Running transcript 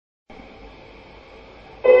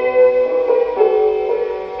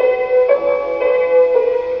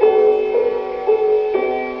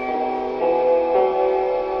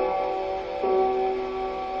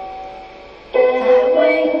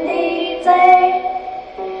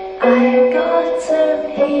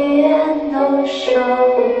show.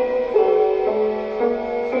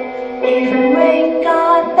 Even we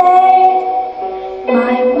got made,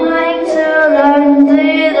 my mind to learn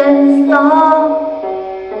didn't stop.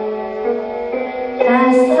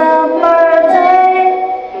 That summer day,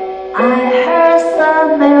 I heard some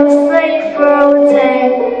music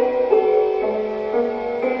floating.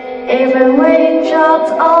 Even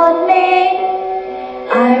raindrops on me,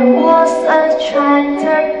 I was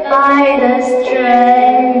attracted by the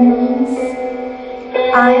strings.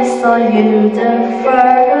 I saw you the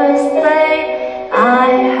first day, I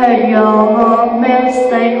heard your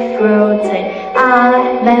music floating.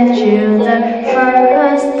 I met you the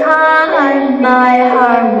first time, my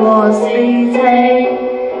heart was beating.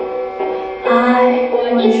 I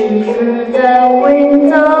watched you through the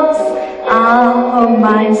windows, our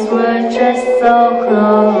minds were just so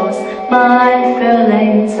close. My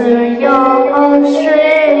feeling to your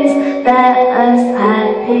strings, let us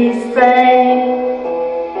happy sing.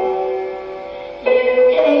 You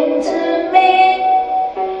came to me,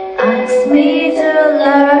 asked me to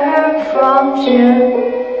learn from you.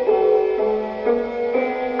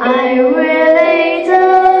 I really do,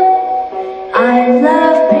 I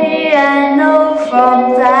love piano from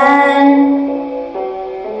then.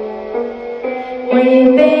 We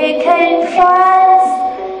became friends,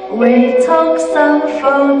 we took some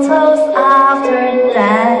photos after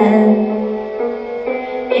that.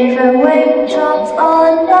 Even raindrops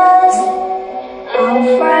on us, our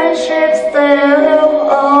friendship still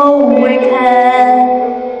all we can.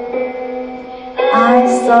 I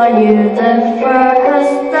saw you the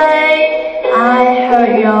first day, I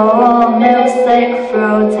heard your music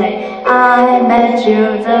floating. I met you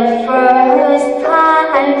the first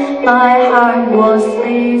time, my heart was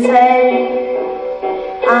beating.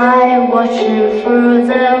 I watched you through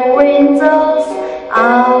the windows,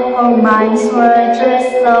 our minds were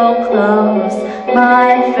just so close.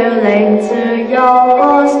 My feeling to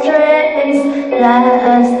your strings, let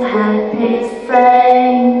us happy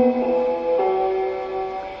sing.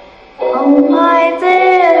 Oh my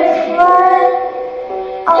dear friend,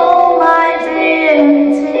 oh my dear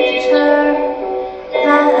teacher,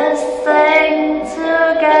 let us sing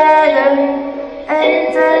together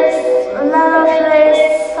in this lovely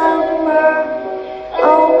summer.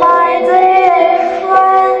 Oh my dear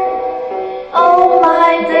friend, oh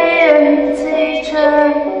my dear teacher,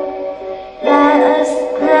 let us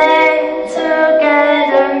play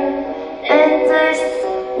together in this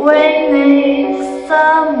windy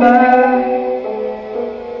summer.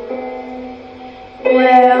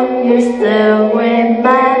 Will you still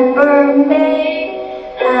remember me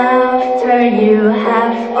after you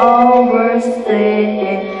have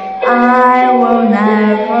overstayed? I will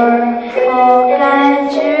never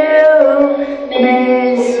forget you,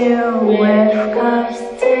 miss you with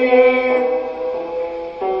cups.